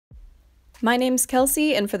My name's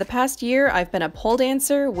Kelsey, and for the past year, I've been a pole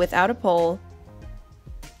dancer without a pole.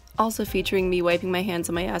 Also featuring me wiping my hands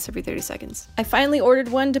on my ass every 30 seconds. I finally ordered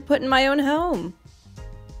one to put in my own home!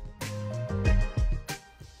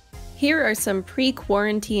 Here are some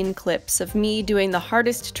pre-quarantine clips of me doing the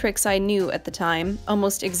hardest tricks I knew at the time,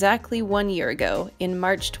 almost exactly 1 year ago, in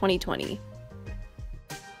March 2020.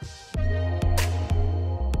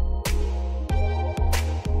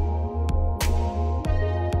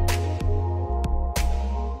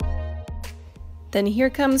 Then here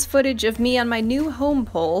comes footage of me on my new home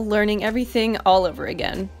pole, learning everything all over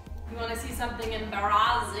again. You want to see something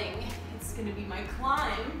embarrassing? It's gonna be my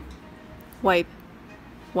climb. Wipe.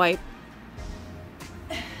 Wipe.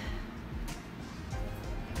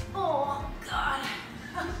 Oh, God.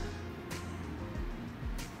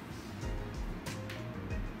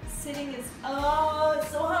 Sitting is, oh,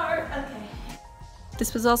 it's so hard. Okay.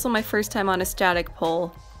 This was also my first time on a static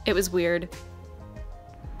pole. It was weird.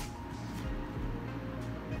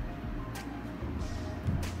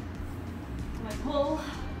 Pull.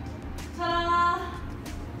 Ta-da!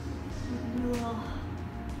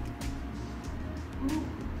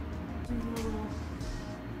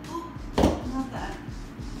 Not that.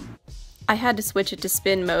 I had to switch it to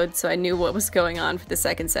spin mode so I knew what was going on for the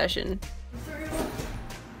second session. Through.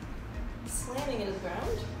 Slamming into the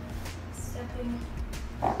ground. Stepping.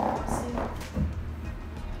 Crossing.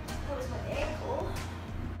 That was my ankle.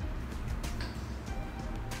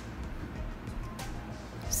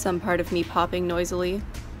 Some part of me popping noisily.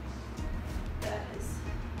 That is.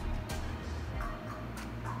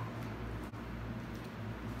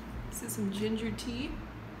 This is some ginger tea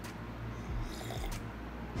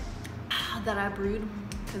that I brewed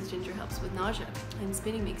because ginger helps with nausea and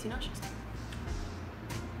spinning makes you nauseous.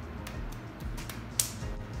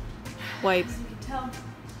 Wipe. As you can tell,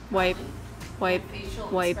 Wipe. Wipe. my facial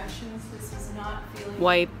Wipe. expressions, this is not feeling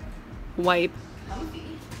Wipe. Wipe. comfy.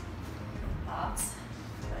 Pops.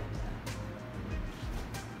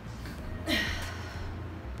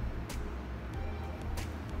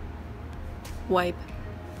 Wipe.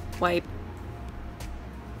 Wipe.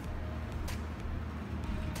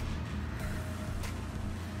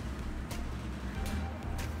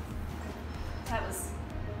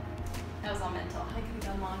 That was all mental. I could have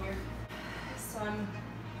done longer. So I'm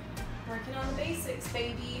working on the basics,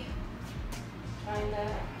 baby. Trying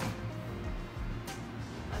to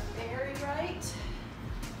a very right.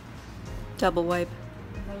 Double wipe.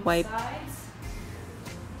 Both Wipe. sides.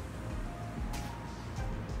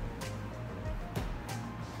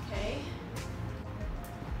 Okay.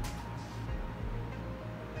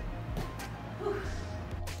 Whew.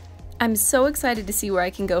 I'm so excited to see where I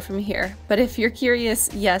can go from here, but if you're curious,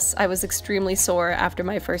 yes, I was extremely sore after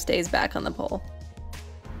my first days back on the pole.